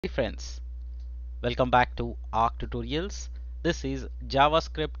Hey friends, welcome back to Arc Tutorials. This is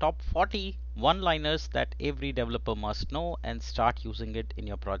JavaScript Top 40 one-liners that every developer must know and start using it in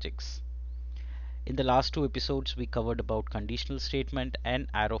your projects. In the last two episodes, we covered about conditional statement and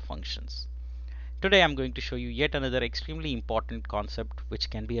arrow functions. Today I'm going to show you yet another extremely important concept which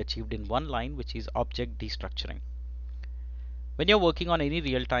can be achieved in one line, which is object destructuring. When you're working on any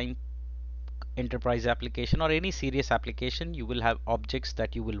real-time enterprise application or any serious application, you will have objects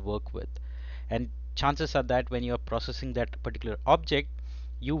that you will work with, and chances are that when you are processing that particular object,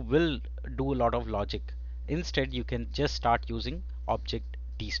 you will do a lot of logic. Instead, you can just start using object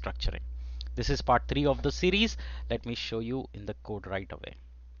destructuring. This is part 3 of the series. Let me show you in the code right away.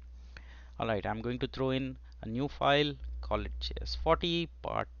 Alright, I'm going to throw in a new file, call it js40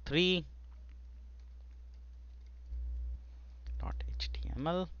 part 3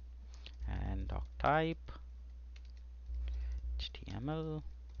 .html and doc type HTML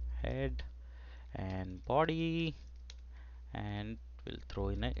head and body, and we'll throw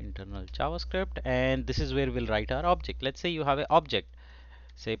in an internal JavaScript, and this is where we'll write our object. Let's say you have an object,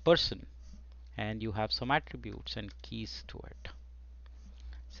 say person, and you have some attributes and keys to it.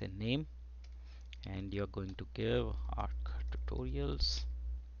 Say name, and you're going to give Arc Tutorials,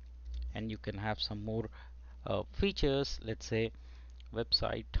 and you can have some more features. Let's say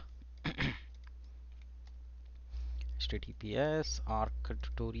website https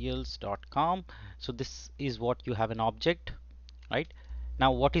arctutorials.com. So this is what you have an object, right?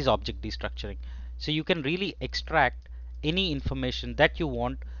 Now what is object destructuring? So you can really extract any information that you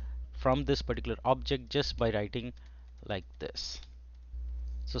want from this particular object just by writing like this.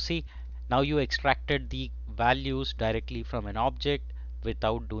 So see, now you extracted the values directly from an object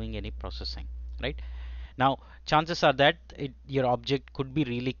without doing any processing, right? Now chances are that your object could be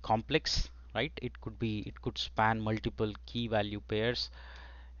really complex, right? It could span multiple key value pairs,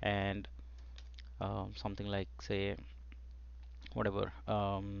 and something like, say, whatever,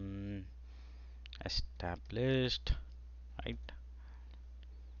 established, right,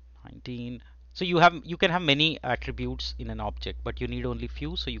 19. So you can have many attributes in an object, but you need only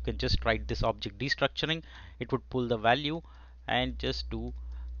few. So you can just write this object destructuring. It would pull the value and just do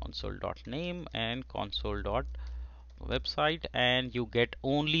console.name and console.website, and you get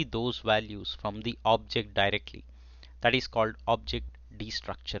only those values from the object directly. That is called object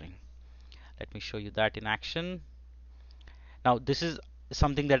destructuring. Let me show you that in action. Now this is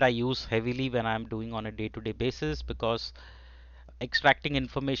something that I use heavily when I'm doing on a day-to-day basis, because extracting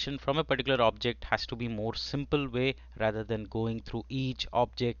information from a particular object has to be more simple way rather than going through each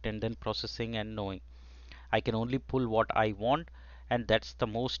object and then processing and knowing. I can only pull what I want, and that's the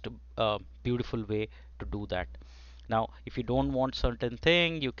most beautiful way to do that. Now if you don't want certain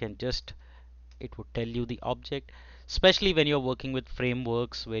thing, you can just, it would tell you the object, especially when you're working with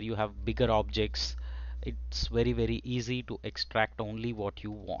frameworks where you have bigger objects. It's very easy to extract only what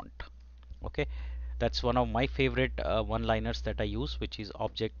you want. Okay, that's one of my favorite one-liners that I use, which is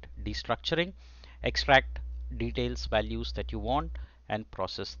object destructuring. Extract details, values that you want, and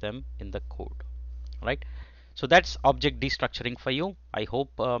process them in the code, right? So that's object destructuring for you. I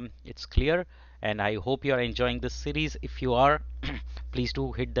hope it's clear, and I hope you are enjoying this series. If you are, please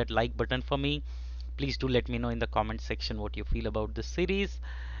do hit that like button for me. Please do let me know in the comment section what you feel about this series,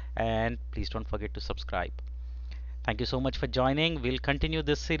 and please don't forget to subscribe. Thank you so much for joining. We'll continue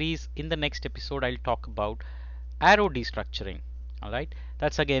this series. In the next episode, I'll talk about arrow destructuring. Alright,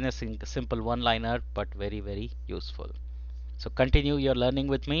 that's again a simple one-liner, but very useful. So continue your learning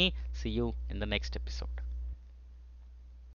with me. See you in the next episode.